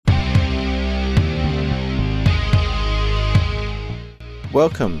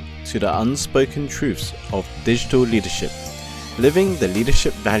Welcome to the unspoken truths of digital leadership, living the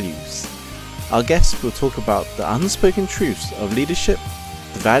leadership values. Our guests will talk about the unspoken truths of leadership,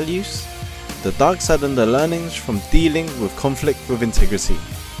 the values, the dark side and the learnings from dealing with conflict with integrity.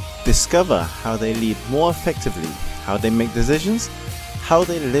 Discover how they lead more effectively, how they make decisions, how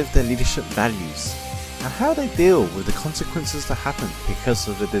they live their leadership values, and how they deal with the consequences that happen because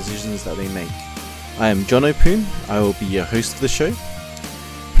of the decisions that they make. I am John O'Poon. I will be your host of the show.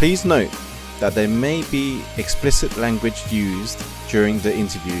 Please note that there may be explicit language used during the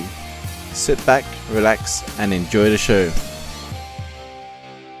interview. Sit back, relax, and enjoy the show.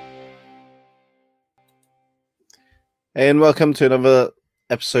 And welcome to another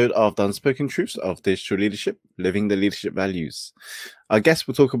episode of the Unspoken Truths of Digital Leadership, Living the Leadership Values. Our guests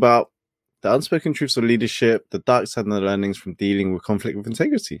will talk about the unspoken truths of leadership, the dark side and the learnings from dealing with conflict with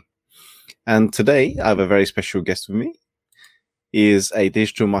integrity. And today, I have a very special guest with me. He is a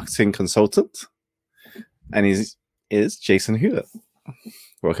digital marketing consultant, and he is Jason Hewlett.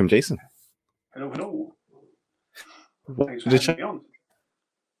 Welcome, Jason. Hello. Thanks for having me on.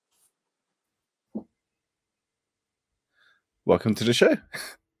 Welcome to the show.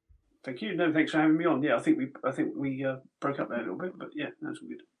 Thank you. No, thanks for having me on. Yeah, I think we broke up there a little bit, but yeah, that's all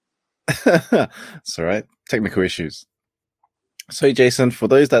good. It's all right. Technical issues. So, Jason, for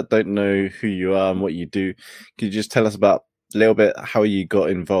those that don't know who you are and what you do, could you just tell us about a little bit how you got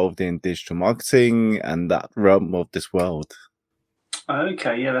involved in digital marketing and that realm of this world?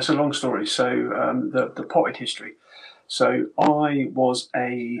 Okay, yeah, that's a long story. So the potted history. So I was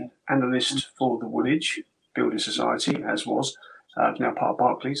a analyst for the Woolwich Building Society, as was now part of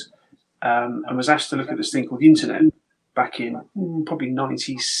Barclays, and was asked to look at this thing called the internet back in probably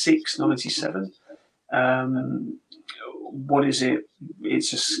 96, 97. What is it?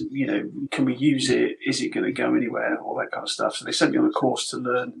 It's just, can we use it? Is it going to go anywhere? All that kind of stuff. So they sent me on a course to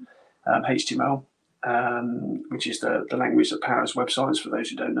learn HTML, which is the language that powers websites, for those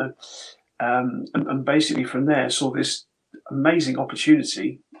who don't know. And basically from there, saw this amazing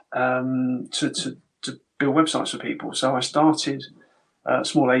opportunity to build websites for people. So I started a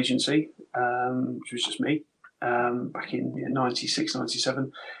small agency, which was just me, back in 96,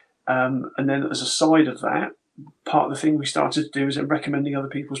 97. And then as a side of that, part of the thing we started to do is recommending other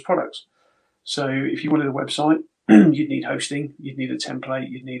people's products. So if you wanted a website, you'd need hosting, you'd need a template,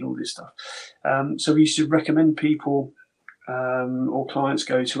 you'd need all this stuff. So we used to recommend people or clients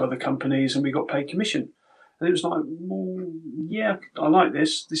go to other companies, and we got paid commission. And it was like, yeah, I like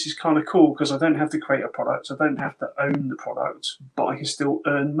this. This is kind of cool because I don't have to create a product. I don't have to own the product, but I can still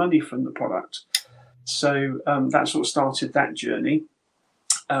earn money from the product. So that sort of started that journey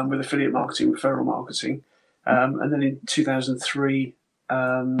with affiliate marketing, referral marketing. And then in 2003,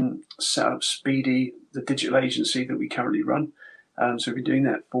 set up Speedy, the digital agency that we currently run. So we've been doing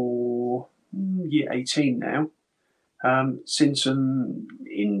that for year 18 now. Seen some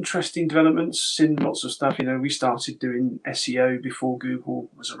interesting developments, seen lots of stuff. We started doing SEO before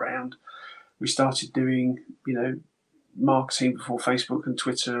Google was around. We started doing, marketing before Facebook and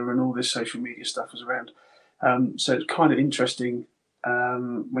Twitter and all this social media stuff was around. So it's kind of interesting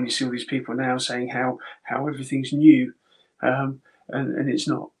when you see all these people now saying how everything's new, and it's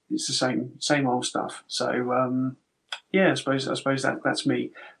not. It's the same old stuff. So I suppose that's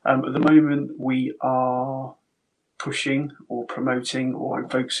me. At the moment, we are pushing or promoting, or I'm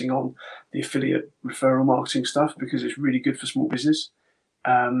focusing on the affiliate referral marketing stuff because it's really good for small business,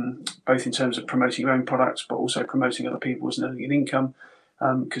 both in terms of promoting your own products, but also promoting other people's and earning an income,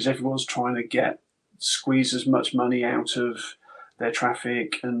 because everyone's trying to squeeze as much money out of their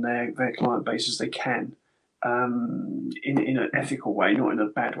traffic and their client base as they can, in an ethical way, not in a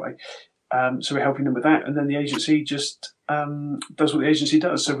bad way. So we're helping them with that, and then the agency just does what the agency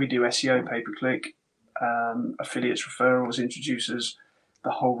does. So we do SEO, pay-per-click, affiliates, referrals, introducers, the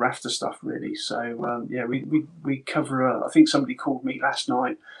whole raft of stuff really. So we cover. I think somebody called me last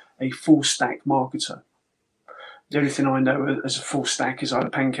night a full stack marketer. The only thing I know as a full stack is either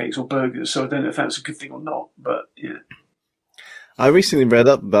pancakes or burgers. So I don't know if that's a good thing or not, but yeah. I recently read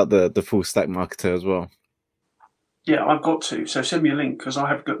up about the full stack marketer as well. Yeah, I've got to. So send me a link because I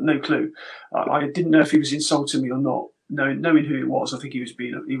have got no clue. I didn't know if he was insulting me or not. Knowing who it was, I think he was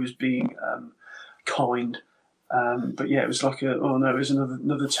being kind. But yeah, it was like it was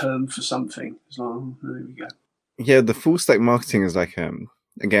another term for something. It's like, there we go. Yeah, the full stack marketing is like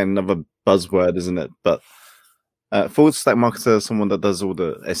again another buzzword, isn't it? But full stack marketer is someone that does all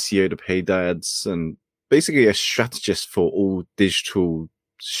the SEO, the paid ads, and basically a strategist for all digital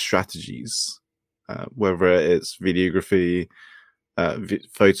strategies, whether it's videography,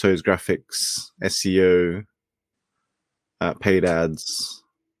 photos, graphics, SEO, paid ads,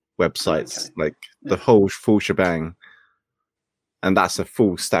 websites, Okay. like the whole full shebang. And that's a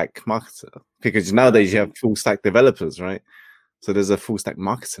full stack marketer, because nowadays you have full stack developers, right? So there's a full stack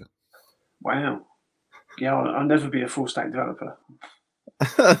marketer. Wow. Yeah, I'll never be a full stack developer.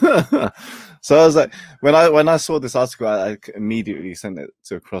 So I was like, when I saw this article, I immediately sent it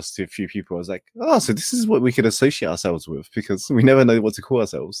across to a few people. I was like, oh, so this is what we could associate ourselves with, because we never know what to call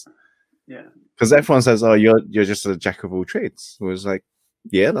ourselves. Yeah. Because everyone says, oh, you're just a jack of all trades. It was like,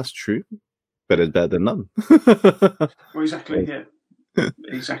 yeah, that's true, but it's better than none. Well, exactly. Yeah.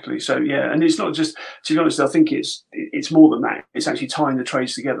 Exactly. So yeah, and it's not just, to be honest, I think it's more than that. It's actually tying the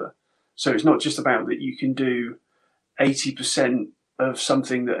trades together. So it's not just about that you can do 80% of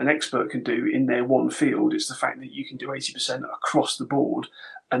something that an expert can do in their one field. It's the fact that you can do 80% across the board,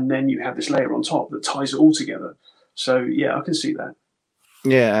 and then you have this layer on top that ties it all together. So yeah, I can see that.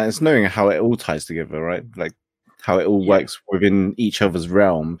 Yeah, it's knowing how it all ties together, right? Like how it all works within each other's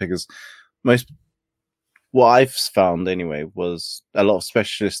realm, because what I've found anyway was a lot of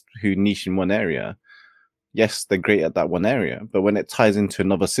specialists who niche in one area. Yes, they're great at that one area, but when it ties into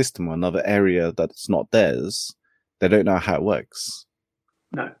another system or another area that's not theirs, they don't know how it works.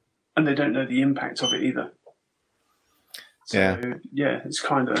 No, and they don't know the impact of it either. So yeah, it's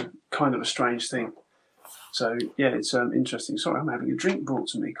kind of a strange thing. So yeah, it's interesting. Sorry, I'm having a drink brought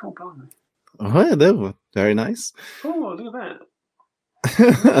to me. God blimey. Oh, yeah, they were very nice. Oh, look at that.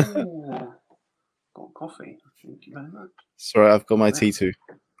 Oh, got coffee. Thank you very much. Sorry, I've got my tea too.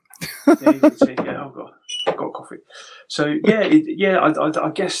 Yeah, you can see. Yeah, I've got coffee. So yeah, I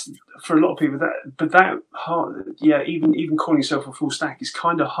guess for a lot of people that hard. Yeah, even calling yourself a full stack is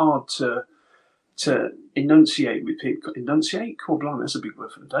kind of hard to enunciate with people. Enunciate? Cool, blimey, that's a big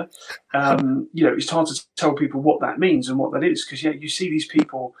word for the day. It's hard to tell people what that means and what that is, because you see these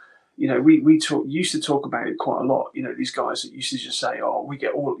people. We used to talk about it quite a lot. These guys that used to just say, "Oh, we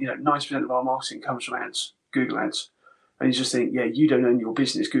get all 90% of our marketing comes from ads, Google ads," and you just think, "Yeah, you don't own your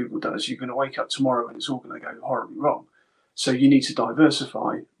business. Google does. You're going to wake up tomorrow and it's all going to go horribly wrong." So you need to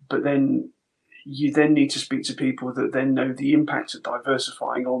diversify, but then you need to speak to people that then know the impact of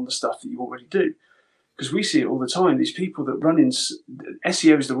diversifying on the stuff that you already do. Because we see it all the time. These people that run in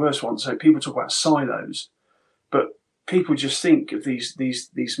SEO is the worst one. So people talk about silos, but people just think of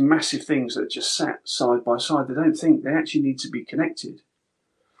these massive things that just sat side by side. They don't think they actually need to be connected.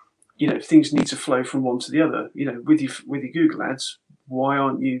 Things need to flow from one to the other. With your Google ads, why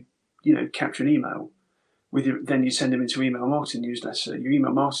aren't you capturing email? Then you send them into email marketing newsletter. Your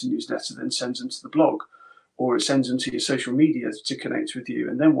email marketing newsletter then sends them to the blog, or it sends them to your social media to connect with you.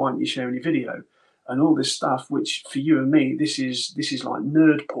 And then why aren't you sharing your video? And all this stuff, which for you and me, this is like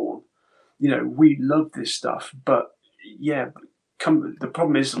nerd porn. We love this stuff, but yeah, the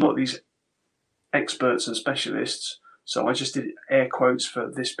problem is a lot of these experts and specialists. So I just did air quotes for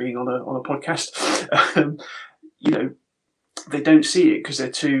this being on a podcast. They don't see it because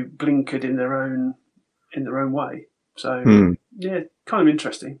they're too blinkered in their own way. So yeah, kind of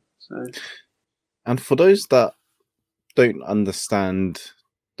interesting. So, and for those that don't understand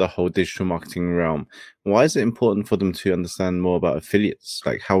the whole digital marketing realm, why is it important for them to understand more about affiliates?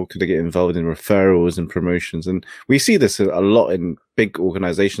 Like, how could they get involved in referrals and promotions? And we see this a lot in big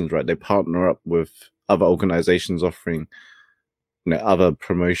organizations, right? They partner up with other organizations offering other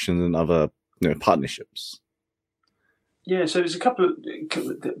promotions and other partnerships. Yeah, so there's a couple of,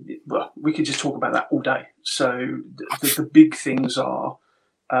 well, we could just talk about that all day. So the big things are,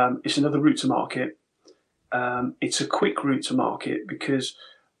 it's another route to market. It's a quick route to market, because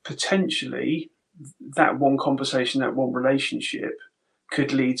potentially that one conversation, that one relationship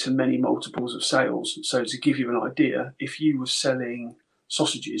could lead to many multiples of sales. So to give you an idea, if you were selling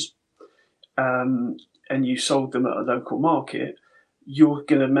sausages and you sold them at a local market, you're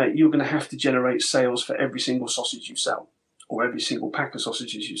going to have to generate sales for every single sausage you sell, or every single pack of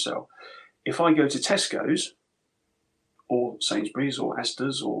sausages you sell. If I go to Tesco's or Sainsbury's or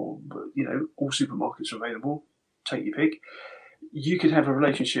Asda's, or all supermarkets are available, take your pick, you could have a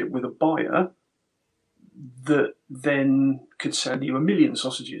relationship with a buyer that then could sell you 1 million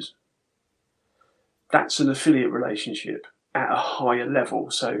sausages. That's an affiliate relationship at a higher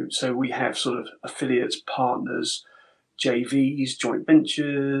level. So we have sort of affiliates, partners, JVs, joint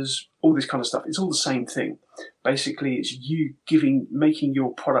ventures, all this kind of stuff. It's all the same thing. Basically, it's you making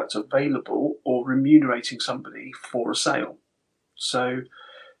your product available or remunerating somebody for a sale. So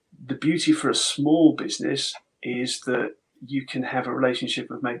the beauty for a small business is that you can have a relationship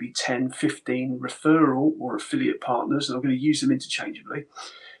with maybe 10, 15 referral or affiliate partners, and I'm going to use them interchangeably.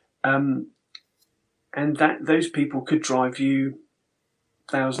 And that those people could drive you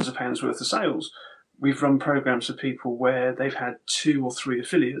thousands of pounds worth of sales. We've run programs for people where they've had 2 or 3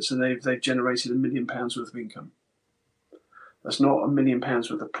 affiliates and they've generated £1 million worth of income. That's not £1 million worth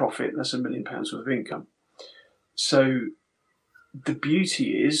of profit. That's £1 million worth of income. So the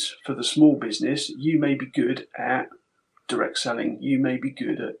beauty is, for the small business, you may be good at direct selling. You may be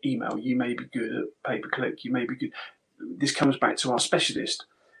good at email. You may be good at pay-per-click. You may be good. This comes back to our specialist.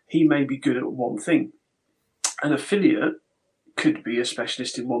 He may be good at one thing. An affiliate could be a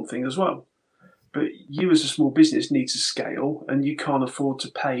specialist in one thing as well. But you as a small business need to scale, and you can't afford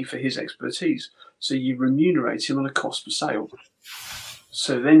to pay for his expertise. So you remunerate him on a cost per sale.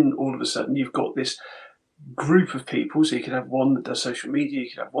 So then all of a sudden you've got this group of people. So you could have one that does social media, you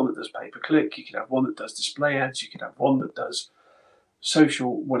could have one that does pay-per-click, you could have one that does display ads, you could have one that does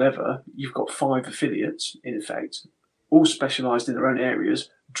social whatever. You've got 5 affiliates, in effect, all specialised in their own areas,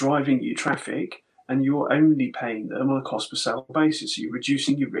 driving you traffic, and you're only paying them on a cost per sale basis. So you're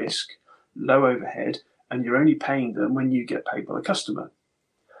reducing your risk, low overhead, and you're only paying them when you get paid by the customer.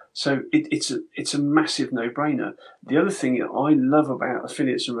 So it's a massive no-brainer. The other thing that I love about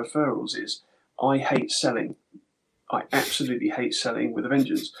affiliates and referrals is I hate selling. I absolutely hate selling with a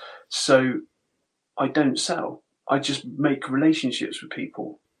vengeance. So I don't sell. I just make relationships with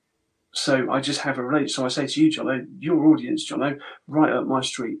people. So I just have a relationship. So I say to you, Jono, your audience, Jono, right up my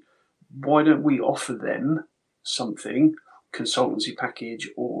street, why don't we offer them something, consultancy package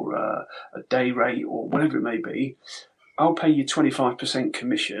or a day rate or whatever it may be? I'll pay you 25%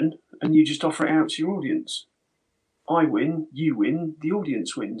 commission and you just offer it out to your audience. I win, you win, the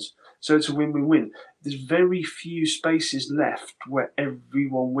audience wins. So it's a win-win-win. There's very few spaces left where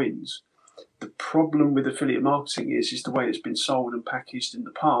everyone wins. The problem with affiliate marketing is the way it's been sold and packaged in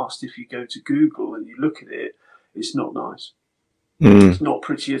the past. If you go to Google and you look at it, it's not nice. It's not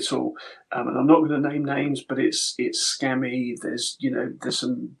pretty at all. And I'm not going to name names, but it's scammy. There's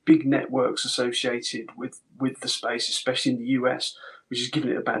some big networks associated with the space, especially in the US, which is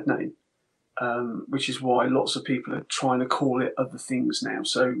giving it a bad name. Which is why lots of people are trying to call it other things now.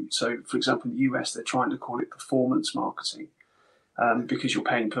 So for example, in the US, they're trying to call it performance marketing because you're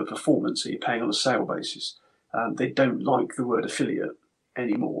paying per performance, so you're paying on a sale basis. They don't like the word affiliate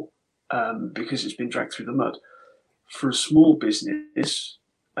anymore because it's been dragged through the mud. For a small business,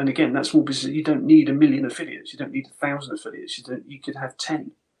 and again, that small business, you don't need 1 million affiliates. You don't need 1,000 affiliates. You could have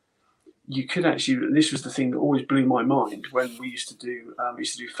 10. You could actually, and this was the thing that always blew my mind when we used to do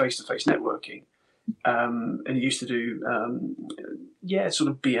face-to-face networking, and you used to do sort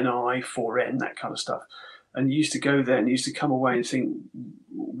of BNI, 4N, that kind of stuff. And you used to go there and you used to come away and think,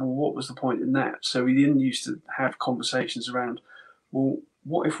 well, what was the point in that? So we then used to have conversations around, well,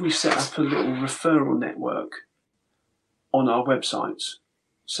 what if we set up a little referral network on our websites?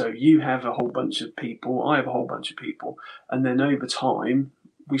 So you have a whole bunch of people, I have a whole bunch of people, and then over time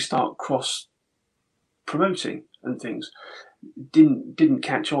we start cross promoting and things. Didn't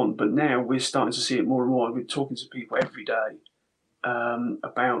catch on, but now we're starting to see it more and more. We're talking to people every day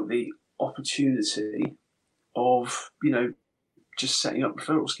about the opportunity of just setting up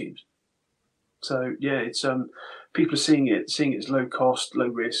referral schemes. So yeah, it's people are seeing it as low cost, low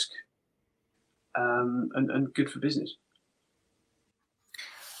risk, and good for business.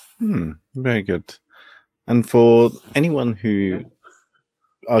 Very good. And for anyone who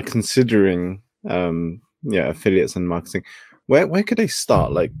are considering affiliates and marketing, where could they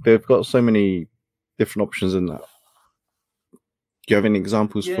start? Like, they've got so many different options in that. Do you have any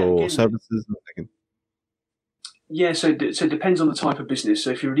examples for services? Yeah, so it depends on the type of business. So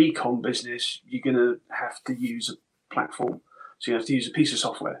if you're an e-com business, you're going to have to use a platform. So you have to use a piece of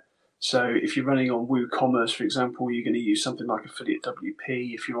software. So if you're running on WooCommerce, for example, you're going to use something like Affiliate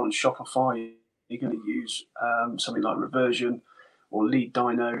WP. If you're on Shopify, you're going to use something like Reversion or Lead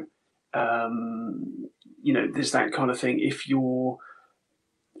Dino. There's that kind of thing. If you're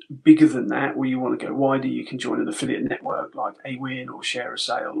bigger than that, or you want to go wider, you can join an affiliate network like Awin or Share a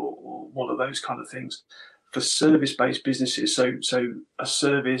Sale or one of those kind of things. For service-based businesses, so a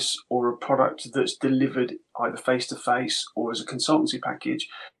service or a product that's delivered either face-to-face or as a consultancy package,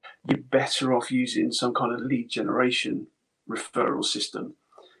 you're better off using some kind of lead generation referral system.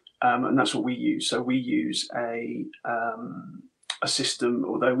 And that's what we use. So we use a system,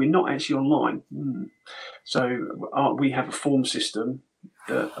 although we're not actually online. So we have a form system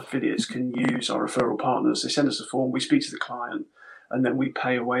that affiliates can use, our referral partners. They send us a form, we speak to the client, and then we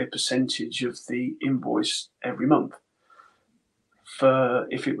pay away a percentage of the invoice every month.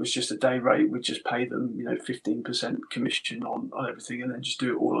 If it was just a day rate, we'd just pay them 15% commission on everything, and then just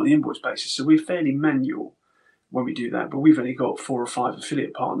do it all on the invoice basis. So we're fairly manual when we do that, but we've only got 4 or 5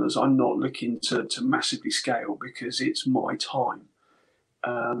 affiliate partners. I'm not looking to massively scale because it's my time.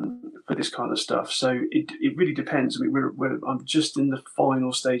 for this kind of stuff. So it really depends. I mean, I'm just in the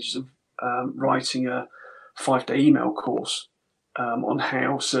final stages of writing a 5-day email course on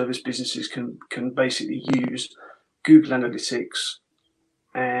how service businesses can basically use Google Analytics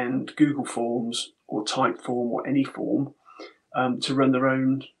and Google Forms or Typeform or any form to run their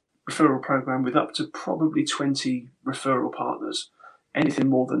own referral program with up to probably 20 referral partners. Anything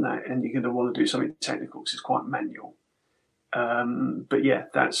more than that, and you're going to want to do something technical because it's quite manual. But yeah,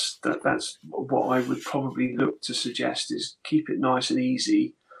 that's what I would probably look to suggest is keep it nice and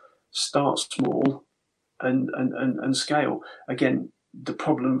easy, start small, and scale. Again, the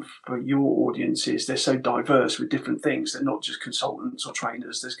problem for your audience is they're so diverse with different things. They're not just consultants or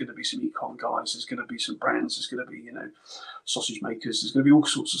trainers. There's going to be some e-com guys. There's going to be some brands. There's going to be, sausage makers. There's going to be all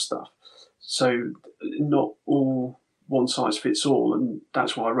sorts of stuff. So not all one size fits all. And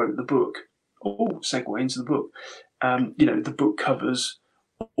that's why I wrote the book. Segue into the book. The book covers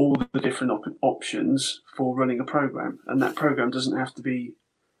all the different options for running a program. And that program doesn't have to be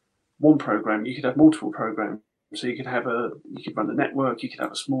one program. You could have multiple programs. So you could run a network, you could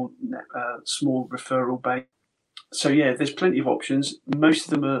have a small referral base. So yeah, there's plenty of options. Most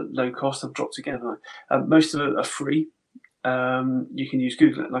of them are low cost. I've dropped again. Most of them are free. You can use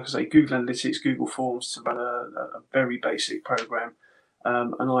Google Analytics, Google Forms to run a very basic program.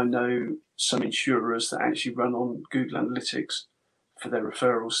 And I know some insurers that actually run on Google Analytics for their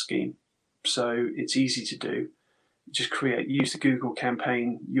referral scheme. So it's easy to do. Just use the Google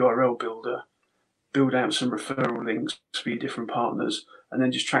campaign URL builder, build out some referral links for your different partners, and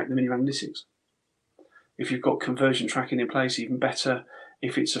then just track them in your analytics. If you've got conversion tracking in place, even better.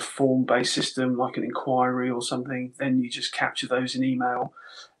 If it's a form-based system like an inquiry or something, then you just capture those in email,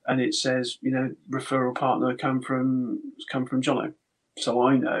 and it says, referral partner come from Jono. So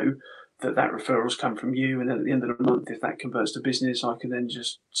I know that referral's come from you, and then at the end of the month, if that converts to business, I can then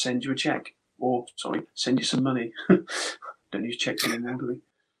just send you a check, send you some money. Don't use checks anymore, do we?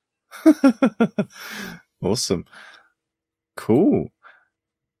 Awesome. Cool.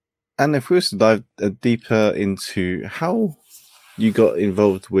 And if we were to dive deeper into how you got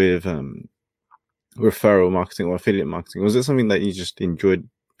involved with referral marketing or affiliate marketing, was it something that you just enjoyed?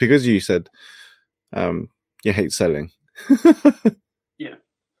 Because you said you hate selling.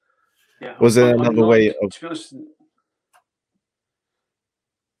 Yeah. Was there another way of... To be honest,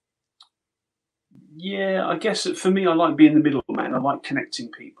 yeah, I guess for me, I like being the middleman. I like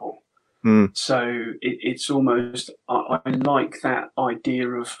connecting people. So it's almost, I like that idea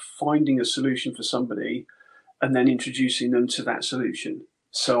of finding a solution for somebody and then introducing them to that solution.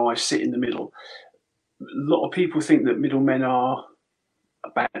 So I sit in the middle. A lot of people think that middlemen are a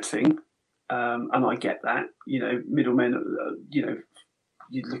bad thing. And I get that, middlemen, you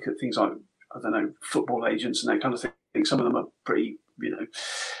look at things like, football agents and that kind of thing. Some of them are pretty,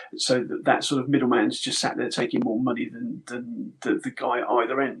 so that sort of middleman's just sat there taking more money than the guy at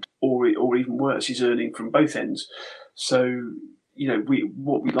either end, or even worse, he's earning from both ends. So,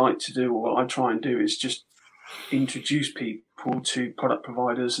 what we like to do, or what I try and do, is just introduce people to product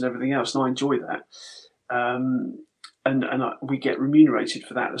providers and everything else, and I enjoy that. And we get remunerated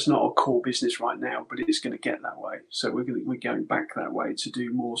for that. It's not our core business right now, but it's going to get that way. So we're going back that way to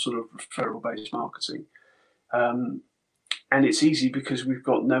do more sort of referral-based marketing. And it's easy because we've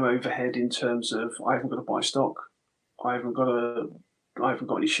got no overhead in terms of I haven't got to buy stock, I haven't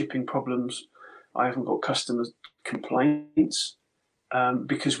got any shipping problems, I haven't got customer complaints,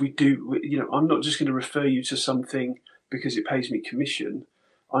 because I'm not just going to refer you to something because it pays me commission.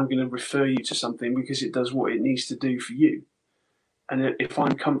 I'm going to refer you to something because it does what it needs to do for you. And if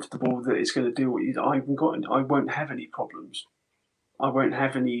I'm comfortable that it's going to do what I won't have any problems. I won't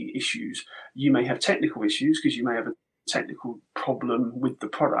have any issues. You may have technical issues because you may have a technical problem with the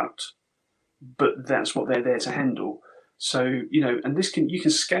product, but that's what they're there to handle. So, and you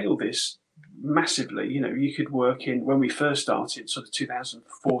can scale this massively. You could work in, when we first started, sort of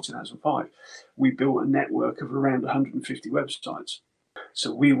 2004, 2005, we built a network of around 150 websites.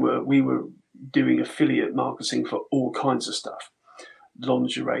 So we were doing affiliate marketing for all kinds of stuff: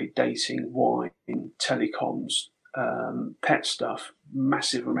 lingerie, dating, wine, telecoms, pet stuff,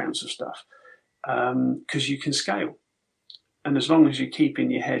 massive amounts of stuff, because you can scale. And as long as you keep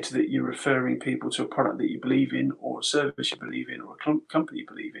in your head that you're referring people to a product that you believe in, or a service you believe in, or a company you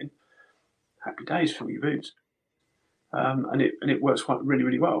believe in, happy days, fill your boots. And it works quite really,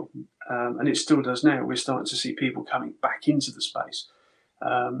 really well. And it still does now. We're starting to see people coming back into the space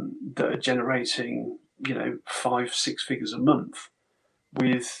that are generating, 5-6 figures a month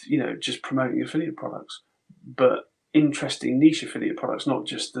with, just promoting affiliate products. But interesting niche affiliate products, not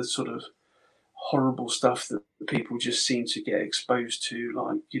just the sort of horrible stuff that people just seem to get exposed to,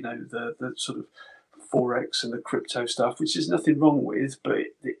 like, the sort of Forex and the crypto stuff, which there's nothing wrong with, but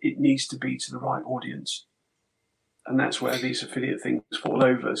it needs to be to the right audience. And that's where these affiliate things fall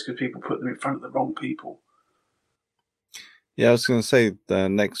over, is because people put them in front of the wrong people. Yeah, I was going to say the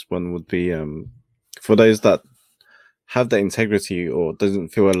next one would be for those that have that integrity or doesn't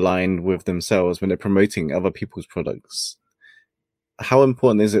feel aligned with themselves when they're promoting other people's products. How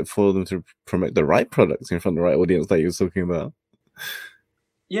important is it for them to promote the right products in front of the right audience that you're talking about?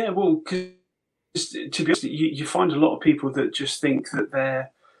 Yeah, well, because to be honest, you find a lot of people that just think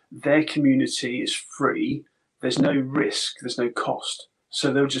that their community is free. There's no risk. There's no cost.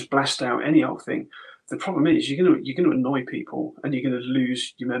 So they'll just blast out any old thing. The problem is you're going to annoy people, and you're going to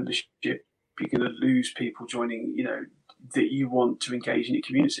lose your membership. You're going to lose people joining, that you want to engage in your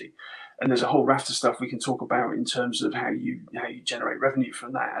community. And there's a whole raft of stuff we can talk about in terms of how you generate revenue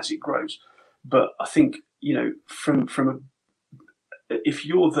from that as it grows. But I think, if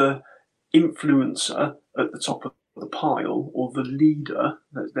you're the influencer at the top of the pile, or the leader,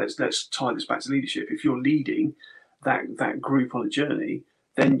 let's tie this back to leadership. If you're leading that group on a journey,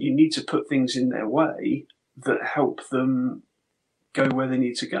 then you need to put things in their way that help them go where they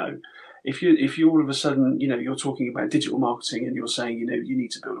need to go. If you all of a sudden, you're talking about digital marketing, and you're saying, you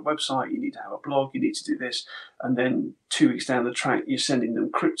need to build a website, you need to have a blog, you need to do this, and then 2 weeks down the track, you're sending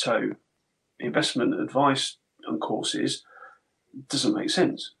them crypto investment advice and courses, doesn't make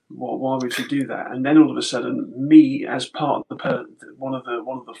sense. Why would you do that? And then all of a sudden, me as part of one of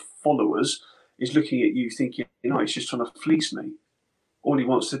the followers is looking at you thinking, he's just trying to fleece me. All he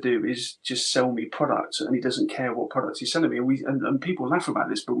wants to do is just sell me products, and he doesn't care what products he's selling me. And people laugh about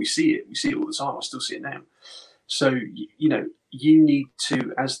this, but we see it. We see it all the time. I still see it now. So you need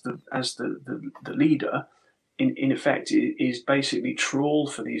to, as the leader, in effect, is basically trawl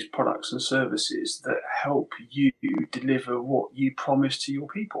for these products and services that help you deliver what you promise to your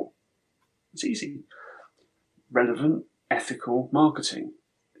people. It's easy. Relevant, ethical marketing.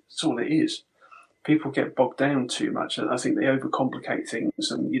 That's all it is. People get bogged down too much, and I think they overcomplicate things.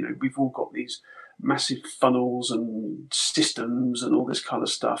 And we've all got these massive funnels and systems and all this kind of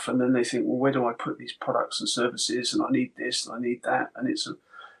stuff, and then they think, well, where do I put these products and services? And I need this, and I need that, and it's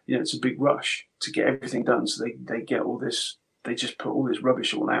a big rush to get everything done. So they get all this. They just put all this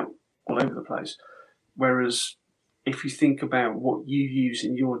rubbish all over the place. Whereas if you think about what you use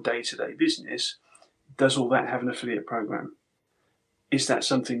in your day-to-day business, does all that have an affiliate program? Is that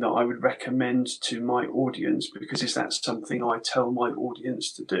something that I would recommend to my audience? Because is that something I tell my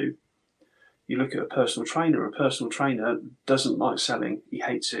audience to do? You look at a personal trainer doesn't like selling. He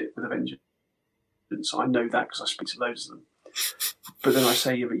hates it with a vengeance. I know that because I speak to loads of them. But then I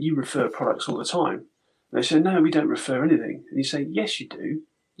say, yeah, but you refer products all the time. And they say, no, we don't refer anything. And you say, yes, you do.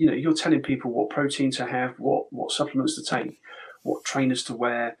 You're telling people what protein to have, what supplements to take, what trainers to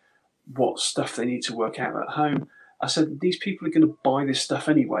wear, what stuff they need to work out at home. I said, these people are going to buy this stuff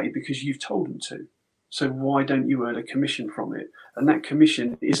anyway because you've told them to. So why don't you earn a commission from it? And that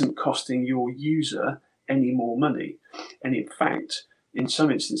commission isn't costing your user any more money. And in fact, in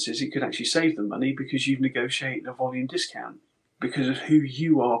some instances, it could actually save them money because you've negotiated a volume discount because of who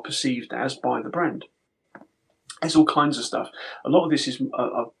you are perceived as by the brand. There's all kinds of stuff. A lot of this is,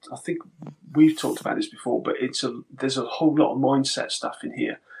 I think we've talked about this before, but there's a whole lot of mindset stuff in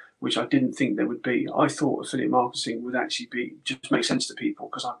here, which I didn't think there would be. I thought affiliate marketing would actually just make sense to people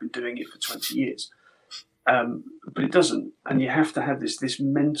because I've been doing it for 20 years. But it doesn't. And you have to have this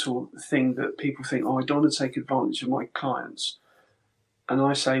mental thing that people think, I don't want to take advantage of my clients. And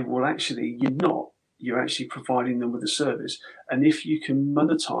I say, well, actually, you're not. You're actually providing them with a service. And if you can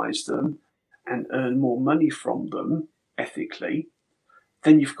monetize them and earn more money from them ethically,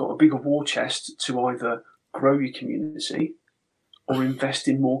 then you've got a bigger war chest to either grow your community or invest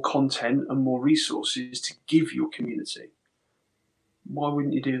in more content and more resources to give your community. Why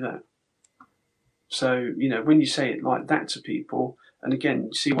wouldn't you do that? So, when you say it like that to people, and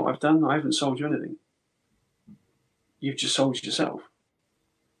again, see what I've done? I haven't sold you anything. You've just sold yourself.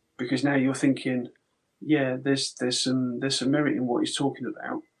 Because now you're thinking, yeah, there's some merit in what he's talking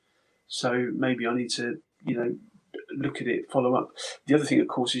about. So maybe I need to, look at it, follow up. The other thing, of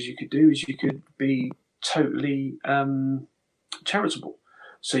course, is you could be totally charitable.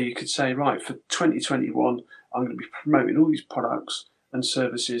 So you could say, right, for 2021, I'm going to be promoting all these products and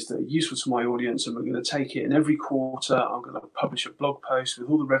services that are useful to my audience, and we're going to take it, and every quarter I'm going to publish a blog post with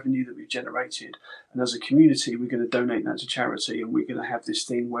all the revenue that we've generated, and as a community we're going to donate that to charity, and we're going to have this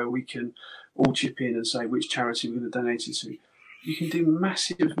thing where we can all chip in and say which charity we're going to donate it to. You can do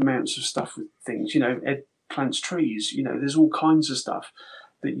massive amounts of stuff with things, Ed plants trees, there's all kinds of stuff.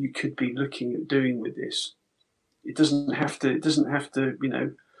 that you could be looking at doing with this. It doesn't have to, you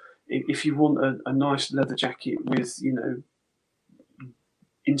know, if you want a nice leather jacket with, you know,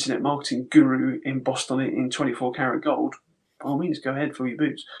 internet marketing guru embossed on it in 24 karat gold, by all means, go ahead for your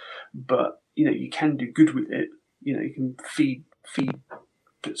boots. But, you know, you can do good with it. You know, you can feed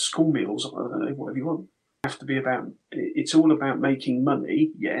school meals, I don't know, whatever you want. Have to be about, it's all about making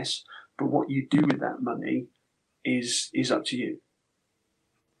money, yes, but what you do with that money is up to you.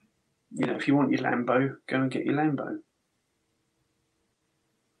 You know, if you want your Lambo, go and get your Lambo.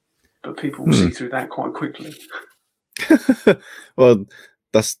 But people will see through that quite quickly. Well,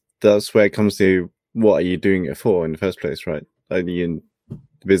 that's where it comes to, what are you doing it for in the first place, right? Are you in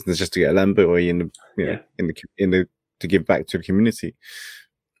the business just to get a Lambo, or are you in the, you know, in the to give back to the community?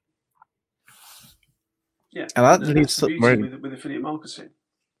 Yeah, and that leads to with affiliate marketing.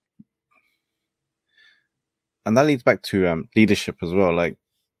 And that leads back to leadership as well. Like,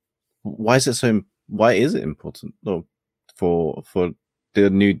 why is it important for the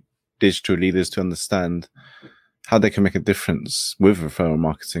new digital leaders to understand how they can make a difference with referral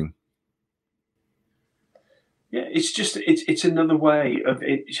marketing? Yeah, it's another way of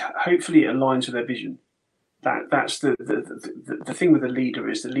it. Hopefully, it aligns with their vision. That's the thing with a leader,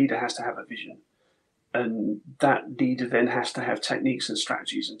 is the leader has to have a vision, and that leader then has to have techniques and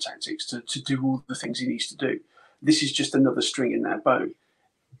strategies and tactics to do all the things he needs to do. This is just another string in that bow.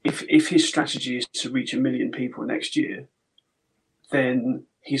 If his strategy is to reach 1 million people next year, then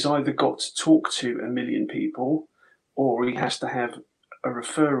he's either got to talk to 1 million people, or he has to have a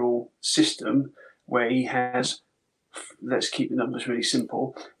referral system where he has, let's keep the numbers really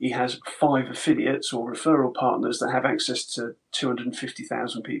simple, he has 5 affiliates or referral partners that have access to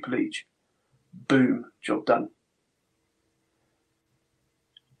 250,000 people each. Boom, job done.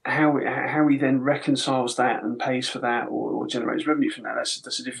 How he then reconciles that and pays for that, or generates revenue from that,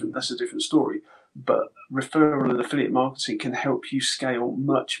 that's a different story. But referral and affiliate marketing can help you scale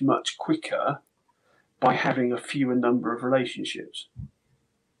much, much quicker by having a fewer number of relationships.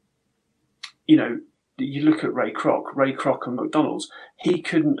 You know, you look at Ray Kroc and McDonald's. He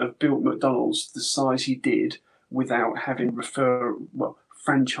couldn't have built McDonald's the size he did without having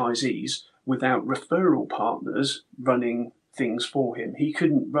franchisees, without referral partners running things for him. He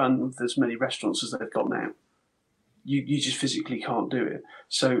couldn't run as many restaurants as they've got now. You just physically can't do it.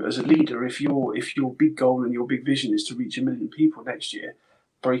 So as a leader, if your big goal and your big vision is to reach 1 million people next year,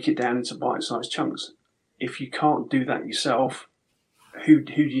 break it down into bite-sized chunks. If you can't do that yourself, who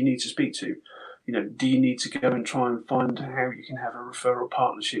do you need to speak to? You know, do you need to go and try and find how you can have a referral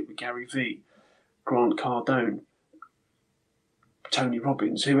partnership with Gary Vee, Grant Cardone, Tony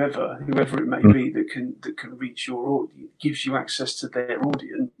Robbins, whoever it may be that can reach your audience, gives you access to their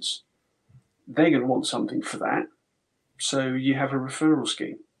audience? They're going to want something for that. So you have a referral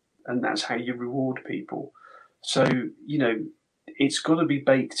scheme, and that's how you reward people. So, you know, it's got to be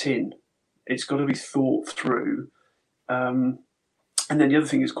baked in. It's got to be thought through. And then the other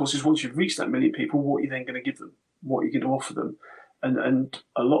thing is, of course, is once you've reached that 1 million people, what are you then going to give them? What are you going to offer them? And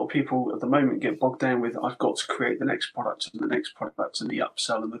a lot of people at the moment get bogged down with, I've got to create the next product and the next product and the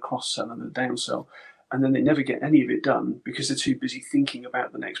upsell and the cross-sell and the downsell. And then they never get any of it done because they're too busy thinking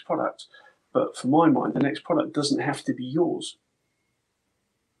about the next product. But for my mind, the next product doesn't have to be yours.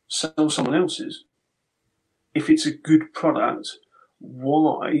 Sell someone else's. If it's a good product,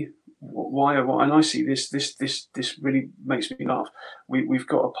 why? And I see this really makes me laugh. We've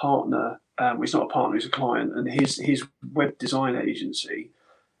got a partner. He's not a partner; he's a client, and his web design agency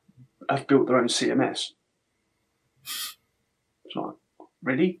have built their own CMS. It's like,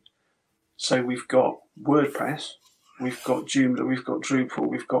 really? So we've got WordPress, we've got Joomla, we've got Drupal,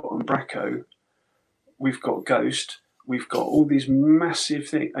 we've got Umbraco, we've got Ghost, we've got all these massive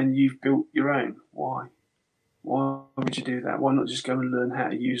things, and you've built your own. Why? Why would you do that? Why not just go and learn how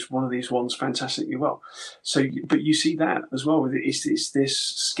to use one of these ones fantastically well? So, but you see that as well with it. It's this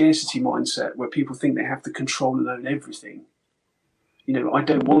scarcity mindset where people think they have to control and own everything. You know, I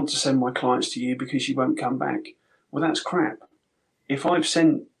don't want to send my clients to you because you won't come back. Well, that's crap. If I've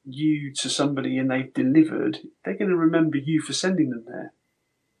sent you to somebody and they've delivered, they're going to remember you for sending them there.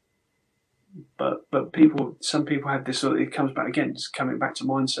 But some people have this, it comes back again, it's coming back to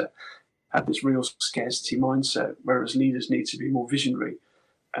mindset, have this real scarcity mindset, whereas leaders need to be more visionary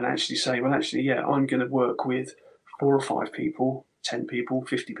and actually say, well, actually, yeah, I'm going to work with 4 or 5 people, 10 people,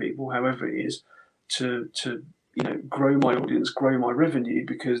 50 people, however it is, to you know, grow my audience, grow my revenue,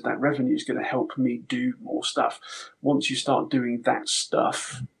 because that revenue is going to help me do more stuff. Once you start doing that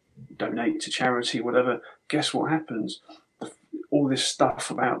stuff, donate to charity, whatever, guess what happens? All this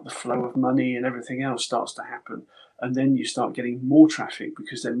stuff about the flow of money and everything else starts to happen. and then you start getting more traffic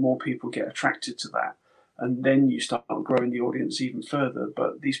because then more people get attracted to that, and then you start growing the audience even further.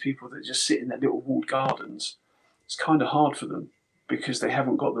 But these people that just sit in their little walled gardens, it's kind of hard for them because they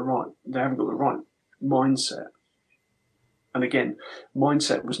haven't got the right mindset. And again,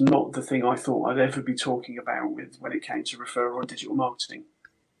 mindset was not the thing I thought I'd ever be talking about when it came to referral and digital marketing.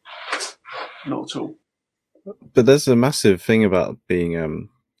 Not at all. But there's a massive thing about being,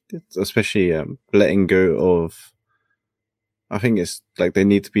 especially letting go of. I think it's like they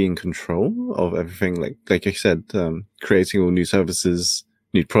need to be in control of everything. Like I said, creating all new services,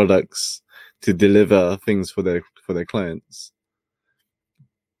 new products to deliver things for their clients.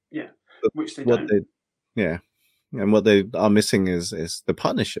 Yeah, which they don't. And what they are missing is the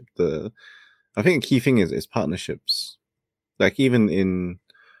partnership. I think a key thing is partnerships. Like even in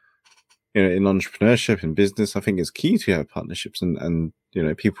in entrepreneurship and business, I think it's key to have partnerships and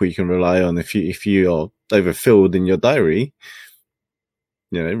people you can rely on. If you are overfilled in your diary,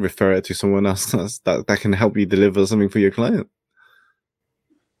 refer it to someone else that can help you deliver something for your client.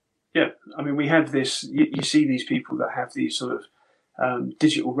 Yeah, I mean, we have this. You see these people that have these sort of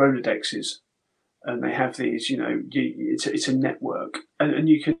digital Rolodexes, and they have these. It's a network, and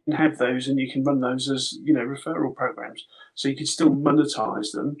you can have those, and you can run those as referral programs. So you can still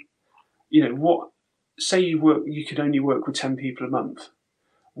monetize them. Say you could only work with 10 people a month.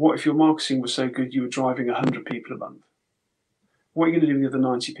 What if your marketing was so good you were driving 100 people a month? What are you going to do with the other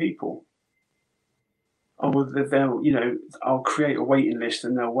 90 people? Oh, well, I'll create a waiting list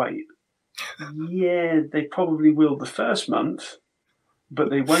and they'll wait. Yeah, they probably will the first month, but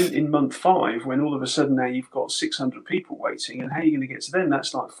they won't in month 5 when all of a sudden now you've got 600 people waiting. And how are you going to get to them?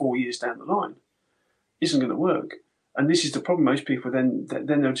 That's like 4 years down the line. Isn't going to work. And this is the problem. Most people then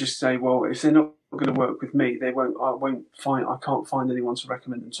they'll just say, well, if they're not going to work with me, I can't find anyone to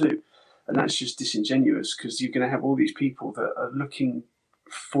recommend them to. And that's just disingenuous because you're going to have all these people that are looking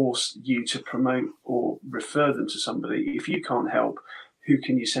for you to promote or refer them to somebody. If you can't help, who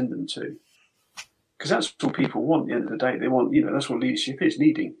can you send them to? Because that's what people want at the end of the day. They want, that's what leadership is,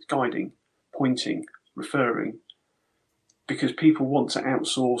 leading, guiding, pointing, referring. Because people want to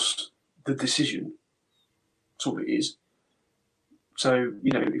outsource the decision. That's all it is. So,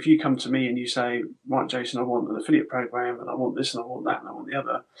 if you come to me and you say, right, Jason, I want an affiliate program and I want this and I want that and I want the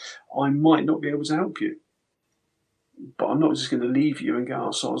other, I might not be able to help you. But I'm not just going to leave you and go, oh,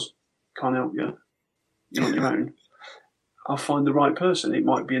 soz, can't help you. You're on your own. I'll find the right person. It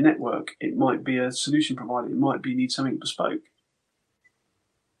might be a network. It might be a solution provider. It might be you need something bespoke.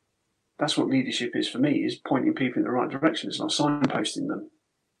 That's what leadership is for me, is pointing people in the right direction. It's not signposting them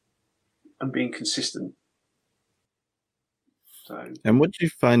and being consistent. So, and what do you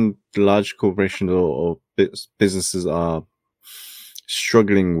find large corporations or businesses are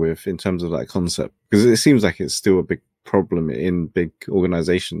struggling with in terms of that concept? Because it seems like it's still a big problem in big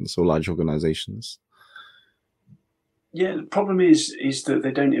organizations or large organizations. Yeah, the problem is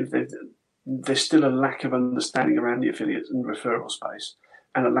that there's still a lack of understanding around the affiliate and referral space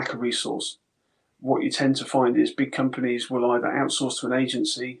and a lack of resource. What you tend to find is big companies will either outsource to an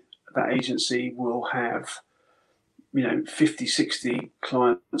agency. That agency will have 50, 60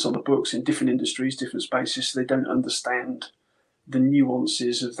 clients on the books in different industries, different spaces, so they don't understand the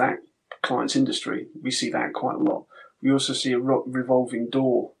nuances of that client's industry. We see that quite a lot. We also see a revolving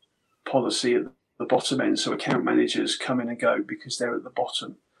door policy at the bottom end, so account managers come in and go because they're at the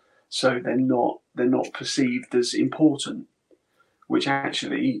bottom. So they're not perceived as important, which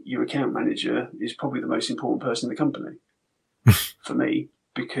actually your account manager is probably the most important person in the company for me,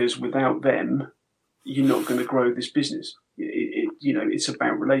 because without them, you're not going to grow this business. It's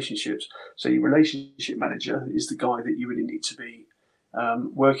about relationships. So your relationship manager is the guy that you really need to be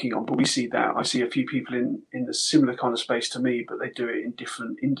working on. But we see that. I see a few people in the similar kind of space to me, but they do it in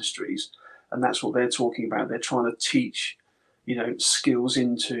different industries. And that's what they're talking about. They're trying to teach, skills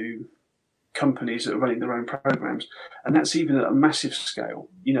into companies that are running their own programs. And that's even at a massive scale.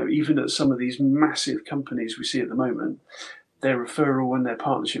 Even at some of these massive companies we see at the moment, their referral and their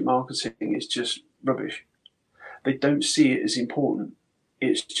partnership marketing is just rubbish. They don't see it as important.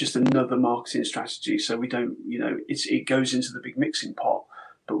 It's just another marketing strategy. So we don't, it goes into the big mixing pot,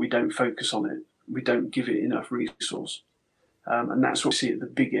 but we don't focus on it. We don't give it enough resource. And that's what we see at the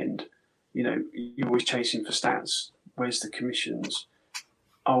big end. You're always chasing for stats. Where's the commissions?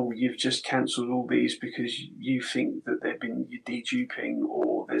 Oh, you've just cancelled all these because you think that you're de-duping,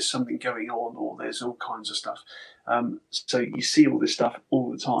 or there's something going on, or there's all kinds of stuff. So you see all this stuff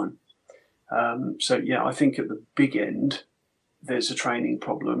all the time. I think at the big end, there's a training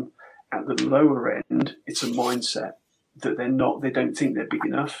problem. At the lower end, it's a mindset that they don't think they're big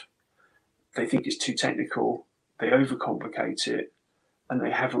enough. They think it's too technical. they overcomplicate it, and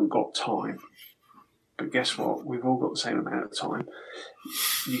they haven't got time. But guess what? We've all got the same amount of time.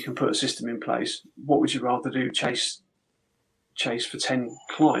 You can put a system in place. What would you rather do? Chase for 10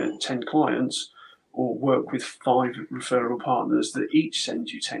 clients, or work with 5 referral partners that each send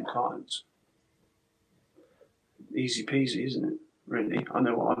you 10 clients? Easy peasy, isn't it? Really, I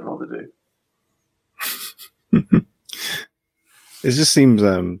know what I'd rather do. It just seems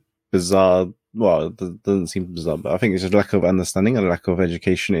bizarre. Well, it doesn't seem bizarre, but I think it's just lack of understanding and lack of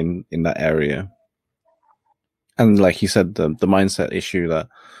education in that area. And like you said, the mindset issue that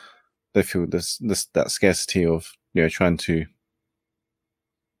they feel that scarcity of trying to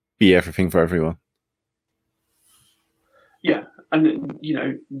be everything for everyone. Yeah, and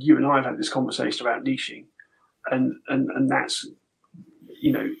you and I have had this conversation about niching, and that's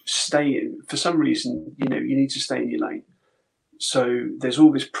staying. For some reason, you need to stay in your lane. So there's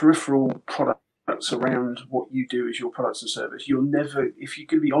all this peripheral products around what you do as your products and service. You'll never, if you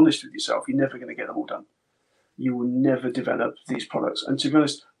can be honest with yourself, you're never going to get them all done. You will never develop these products. And to be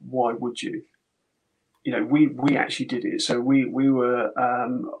honest, why would you? We actually did it. So we were,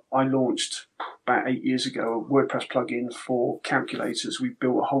 I launched about 8 years ago a WordPress plugin for calculators. We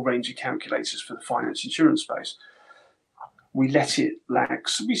built a whole range of calculators for the finance insurance space. We let it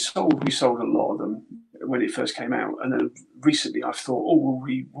lax. We sold a lot of them when it first came out, and then recently I've thought,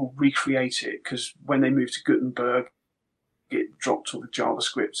 we'll recreate it, because when they moved to Gutenberg, it dropped all the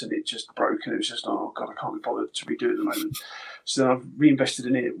JavaScript and it just broke, and it was just, oh god, I can't be bothered to redo it at the moment. So then I've reinvested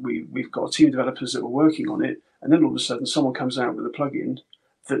in it. We've got a team of developers that were working on it, and then all of a sudden someone comes out with a plugin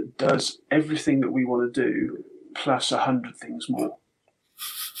that does everything that we want to do plus 100 things more.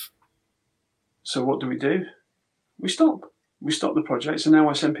 So what do? We stop the projects, and now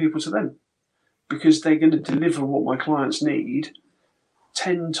I send people to them, because they're going to deliver what my clients need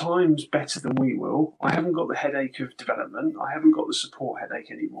 10 times better than we will. I haven't got the headache of development. I haven't got the support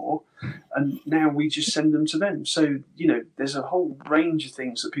headache anymore. And now we just send them to them. So, there's a whole range of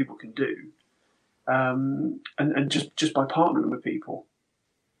things that people can do. And just by partnering with people.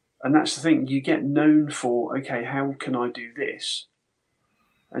 And that's the thing. You get known for, okay, how can I do this?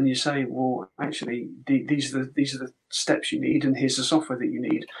 And you say, well, actually, these are the steps you need, and here's the software that you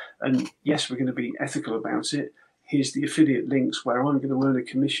need. And yes, we're going to be ethical about it. Here's the affiliate links where I'm going to earn a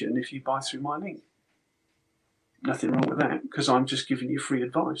commission if you buy through my link. Nothing wrong with that, because I'm just giving you free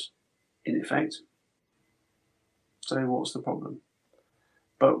advice, in effect. So what's the problem?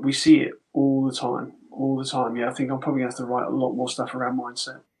 But we see it all the time. Yeah, I think I'm probably going to have to write a lot more stuff around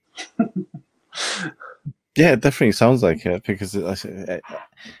mindset. Yeah, it definitely sounds like it, because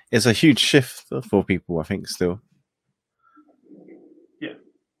it's a huge shift for people, I think, still. Yeah.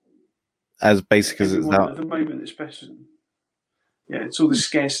 As basic as it's now. At the moment, especially. Yeah, it's all the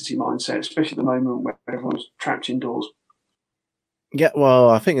scarcity mindset, especially at the moment where everyone's trapped indoors. Yeah, well,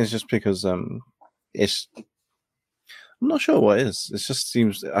 I think it's just because it's... I'm not sure what it is. It just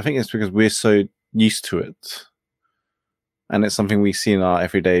seems... I think it's because we're so used to it. And it's something we see in our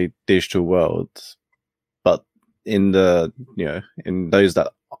everyday digital world. But in the, in those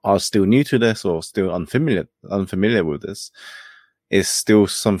that are still new to this or still unfamiliar with this, it's still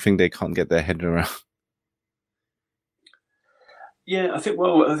something they can't get their head around. Yeah, I think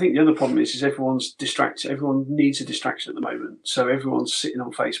the other problem is everyone's distracted. Everyone needs a distraction at the moment. So everyone's sitting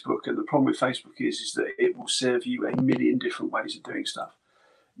on Facebook, and the problem with Facebook is that it will serve you a million different ways of doing stuff.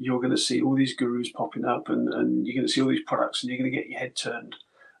 You're going to see all these gurus popping up, and you're going to see all these products, and you're going to get your head turned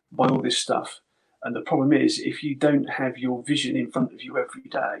by all this stuff. And the problem is, if you don't have your vision in front of you every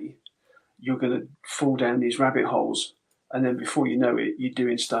day, you're going to fall down these rabbit holes. And then before you know it, you're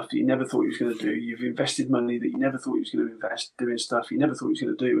doing stuff that you never thought you was going to do. You've invested money that you never thought you was going to invest, doing stuff you never thought you was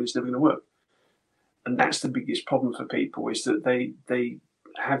going to do, and it's never going to work. And that's the biggest problem for people, is that they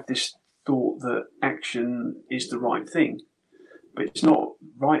have this thought that action is the right thing. But it's not.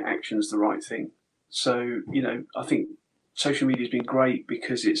 Right action is the right thing. So, I think social media has been great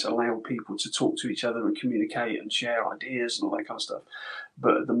because it's allowed people to talk to each other and communicate and share ideas and all that kind of stuff.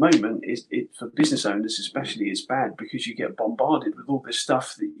 But at the moment, for business owners especially, it's bad, because you get bombarded with all this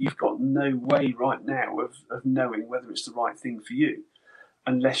stuff that you've got no way right now of knowing whether it's the right thing for you,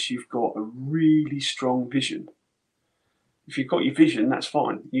 unless you've got a really strong vision. If you've got your vision, that's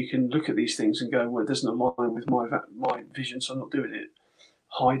fine. You can look at these things and go, well, it doesn't align with my vision, so I'm not doing it.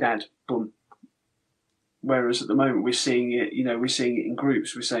 Hide ad, boom. Whereas at the moment we're seeing it in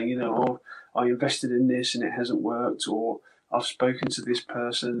groups. We're saying, I invested in this and it hasn't worked, or I've spoken to this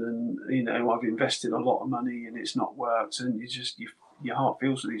person and, I've invested a lot of money and it's not worked, and your heart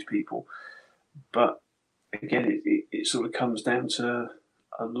feels for these people. But again, it sort of comes down to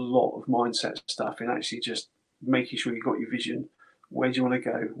a lot of mindset stuff, and actually just making sure you've got your vision. Where do you want to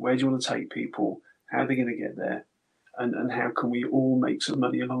go? Where do you want to take people? How are they going to get there? And how can we all make some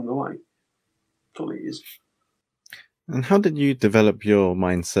money along the way? That's all it is. And how did you develop your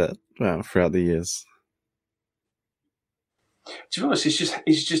mindset throughout the years? To be honest,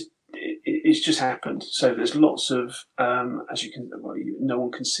 it's just happened. So there's lots of, as you can, well, no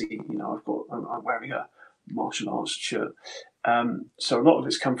one can see. I'm wearing a martial arts shirt. So a lot of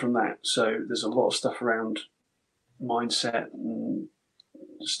it's come from that. So there's a lot of stuff around mindset and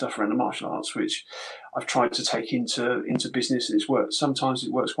stuff around the martial arts, which I've tried to take into business. And it's worked. Sometimes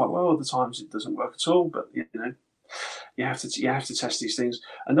it works quite well. Other times it doesn't work at all. But you have to test these things.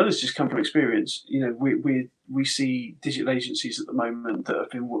 And those just come from experience. We see digital agencies at the moment that have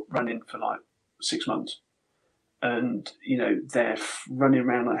been running for like 6 months, and they're running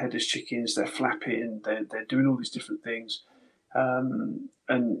around like headless chickens. They're flapping. They're doing all these different things. And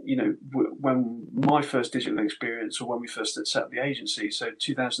when my first digital experience, or when we first set up the agency, so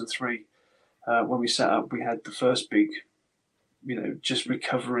 2003, when we set up, we had the first big, just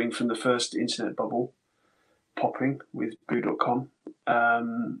recovering from the first internet bubble popping with boo.com,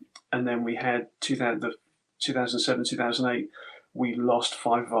 and then we had 2007, 2008, we lost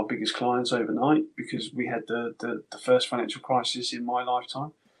 5 of our biggest clients overnight because we had the first financial crisis in my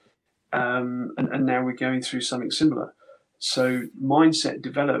lifetime, and now we're going through something similar. So mindset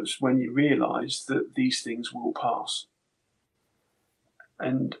develops when you realise that these things will pass,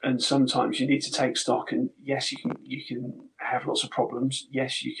 and sometimes you need to take stock. And yes, you can have lots of problems.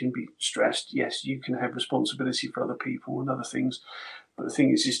 Yes, you can be stressed. Yes, you can have responsibility for other people and other things. But the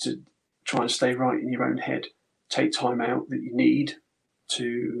thing is to try and stay right in your own head. Take time out that you need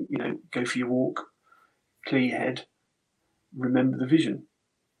to, go for your walk, clear your head, remember the vision.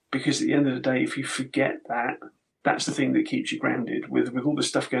 Because at the end of the day, if you forget that, that's the thing that keeps you grounded. With all the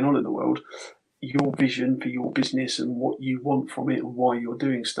stuff going on in the world, your vision for your business and what you want from it and why you're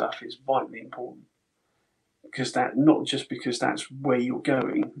doing stuff is vitally important. Because not just because that's where you're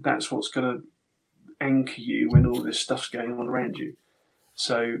going, that's what's going to anchor you when all this stuff's going on around you.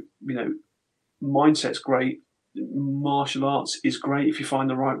 So, mindset's great. Martial arts is great if you find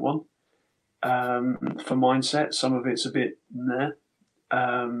the right one. For mindset, some of it's a bit meh.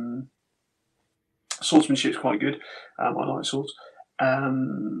 Swordsmanship's quite good. I like swords.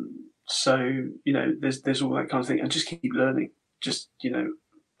 So, there's all that kind of thing. And just keep learning.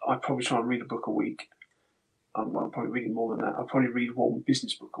 I probably try and read a book a week. I'm probably reading more than that. I'll probably read one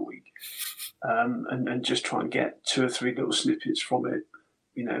business book a week, and just try and get 2 or 3 little snippets from it.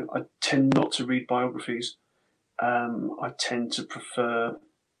 I tend not to read biographies. I tend to prefer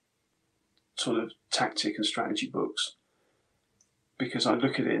sort of tactic and strategy books, because I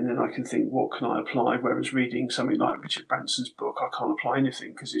look at it and then I can think, what can I apply? Whereas reading something like Richard Branson's book, I can't apply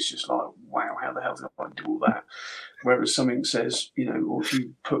anything because it's just like, wow, how the hell did I do all that? Whereas something says, or if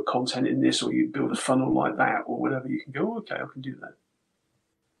you put content in this, or you build a funnel like that, or whatever, you can go, okay, I can do that.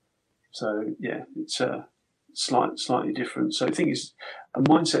 So yeah, it's slightly different. So the thing is, a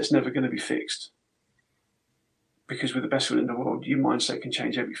mindset's never going to be fixed, because with the best will in the world, your mindset can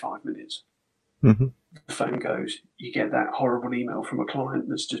change every 5 minutes. Mm-hmm. The phone goes, you get that horrible email from a client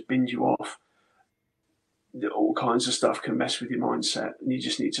that's just binned you off. All kinds of stuff can mess with your mindset, and you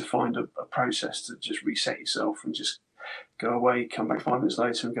just need to find a process to just reset yourself and just go away, come back 5 minutes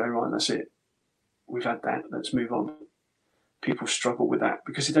later and go, right, that's it. We've had that, let's move on. People struggle with that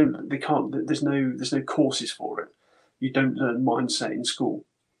because they can't, there's no courses for it. You don't learn mindset in school.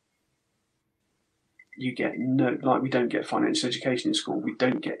 You get we don't get financial education in school. We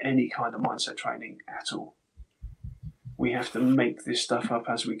don't get any kind of mindset training at all. We have to make this stuff up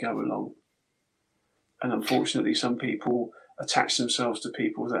as we go along. And unfortunately, some people attach themselves to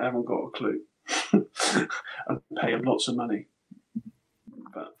people that haven't got a clue and pay them lots of money.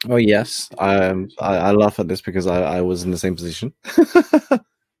 But, oh yes, I laugh at this because I was in the same position.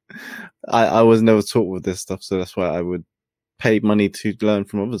 I was never taught with this stuff, so that's why I would pay money to learn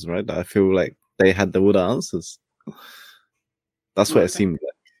from others, right? I feel like they had all the answers. That's what it seemed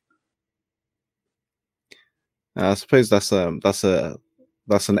like. I suppose that's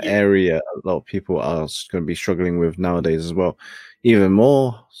an area a lot of people are going to be struggling with nowadays as well, even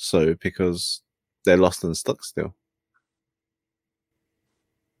more so because they're lost and stuck still.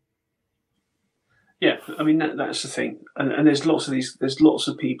 Yeah, I mean that's the thing, and there's lots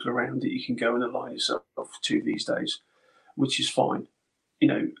of people around that you can go and align yourself to these days, which is fine.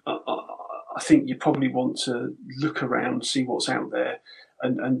 I think you probably want to look around, see what's out there,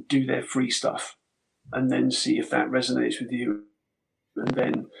 and do their free stuff, and then see if that resonates with you, and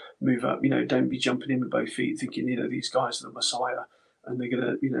then move up. Don't be jumping in with both feet thinking these guys are the Messiah, and they're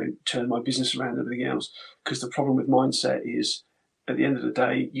going to, turn my business around and everything else. Because the problem with mindset is, at the end of the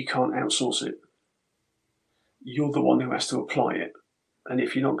day, you can't outsource it. You're the one who has to apply it. And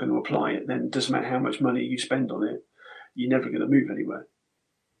if you're not going to apply it, then it doesn't matter how much money you spend on it, you're never going to move anywhere.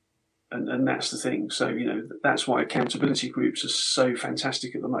 And that's the thing. So, that's why accountability groups are so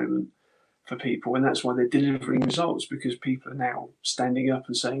fantastic at the moment for people. And that's why they're delivering results, because people are now standing up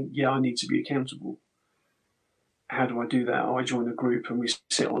and saying, yeah, I need to be accountable. How do I do that? I join a group and we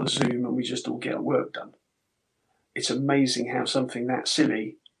sit on a Zoom and we just all get our work done. It's amazing how something that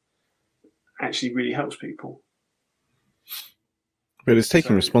silly actually really helps people. But it's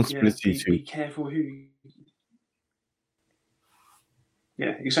taking responsibility to be careful who.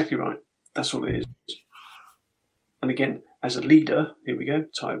 Yeah, exactly right. That's all it is. And again, as a leader, here we go,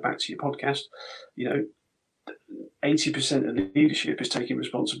 tie it back to your podcast, 80% of leadership is taking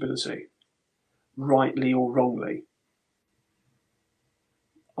responsibility, rightly or wrongly.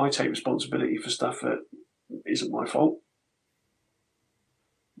 I take responsibility for stuff that isn't my fault.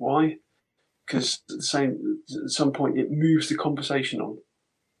 Why? Because at some point it moves the conversation on.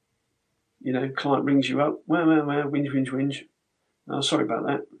 Client rings you up, whinge. Oh, sorry about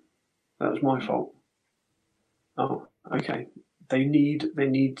that. That was my fault. Oh, okay. They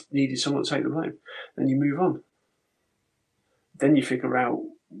needed someone to take the blame. Then you move on. Then you figure out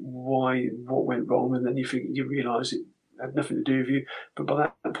what went wrong, and then you realise it had nothing to do with you. But by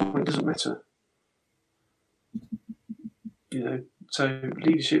that point, it doesn't matter. So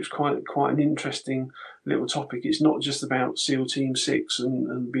leadership's quite an interesting little topic. It's not just about SEAL Team 6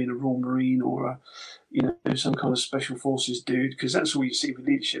 and being a Royal Marine or some kind of special forces dude, because that's all you see with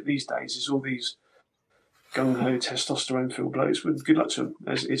leadership these days is all these gung-ho testosterone-filled blokes. With good luck to them.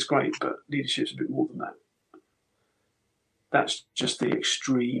 It's great, but leadership's a bit more than that. That's just the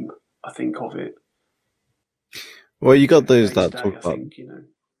extreme, I think, of it. Well, you got those that talk about.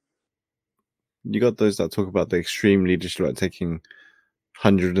 You got those that talk about the extreme leadership, like taking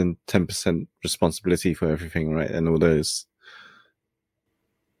 110% responsibility for everything, right? And all those.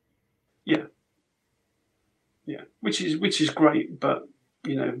 Yeah, which is great, but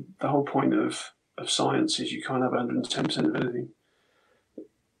the whole point of science is you can't have 110% of anything.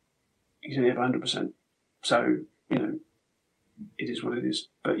 You can only have 100%. So it is what it is.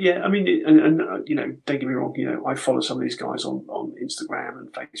 But yeah, I mean, don't get me wrong. I follow some of these guys on Instagram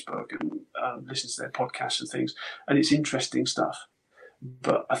and Facebook and listen to their podcasts and things, and it's interesting stuff.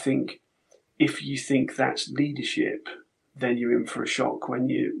 But I think if you think that's leadership, then you're in for a shock when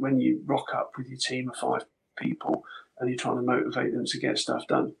you rock up with your team of 5 people and you're trying to motivate them to get stuff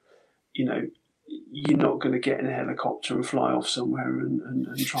done. You're not going to get in a helicopter and fly off somewhere and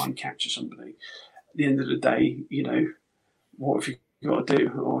try and capture somebody. At the end of the day, what have you got to do?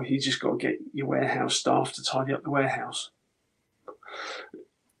 Or you just got to get your warehouse staff to tidy up the warehouse.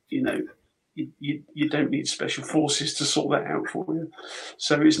 You don't need special forces to sort that out for you.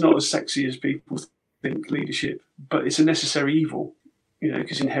 So it's not as sexy as people think, leadership, but it's a necessary evil,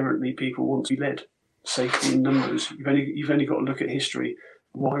 because inherently people want to be led. Safety in numbers. You've only got to look at history.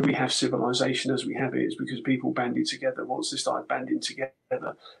 Why we have civilization as we have it is because people banded together. Once they started banding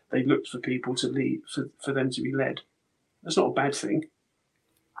together, they looked for people to lead, for them to be led. That's not a bad thing.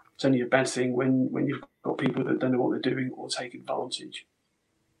 It's only a bad thing when you've got people that don't know what they're doing or take advantage.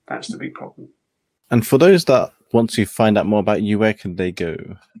 That's the big problem. And for those that want to find out more about you, where can they go?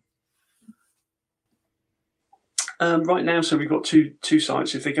 Right now, so we've got two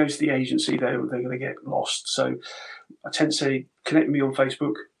sites. If they go to the agency, they're going to get lost. So I tend to say, connect with me on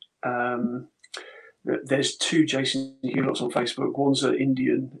Facebook. There's 2 Jason Hulots on Facebook. One's an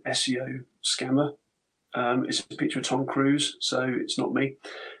Indian SEO scammer. It's a picture of Tom Cruise, so it's not me.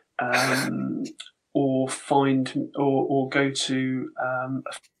 Or go to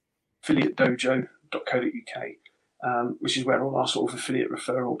affiliatedojo.co.uk, which is where all our sort of affiliate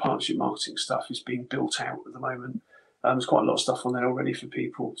referral partnership marketing stuff is being built out at the moment. There's quite a lot of stuff on there already for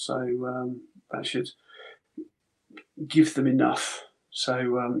people, so that should give them enough.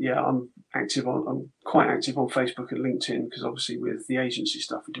 So I'm quite active on Facebook and LinkedIn, because obviously with the agency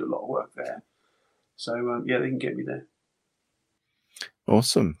stuff we do a lot of work there. So they can get me there.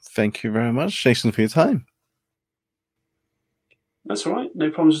 Awesome. Thank you very much, Jason, for your time. That's all right. No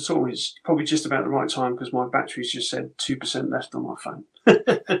problems at all. It's probably just about the right time because my battery's just said 2% left on my phone.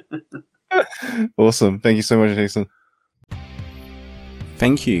 Awesome. Thank you so much, Jason.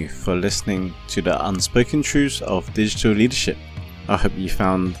 Thank you for listening to the Unspoken Truths of Digital Leadership. I hope you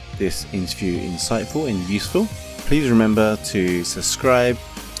found this interview insightful and useful. Please remember to subscribe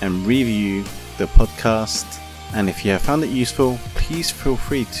and review the podcast. And if you have found it useful, please feel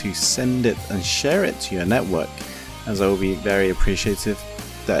free to send it and share it to your network as I will be very appreciative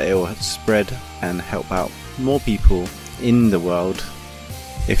that it will spread and help out more people in the world.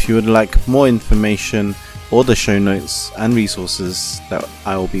 If you would like more information or the show notes and resources that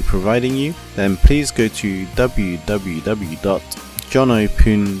I will be providing you, then please go to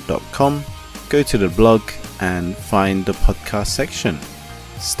www.johnopun.com, go to the blog and find the podcast section.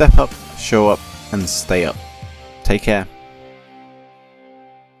 Step up, show up and stay up. Take care.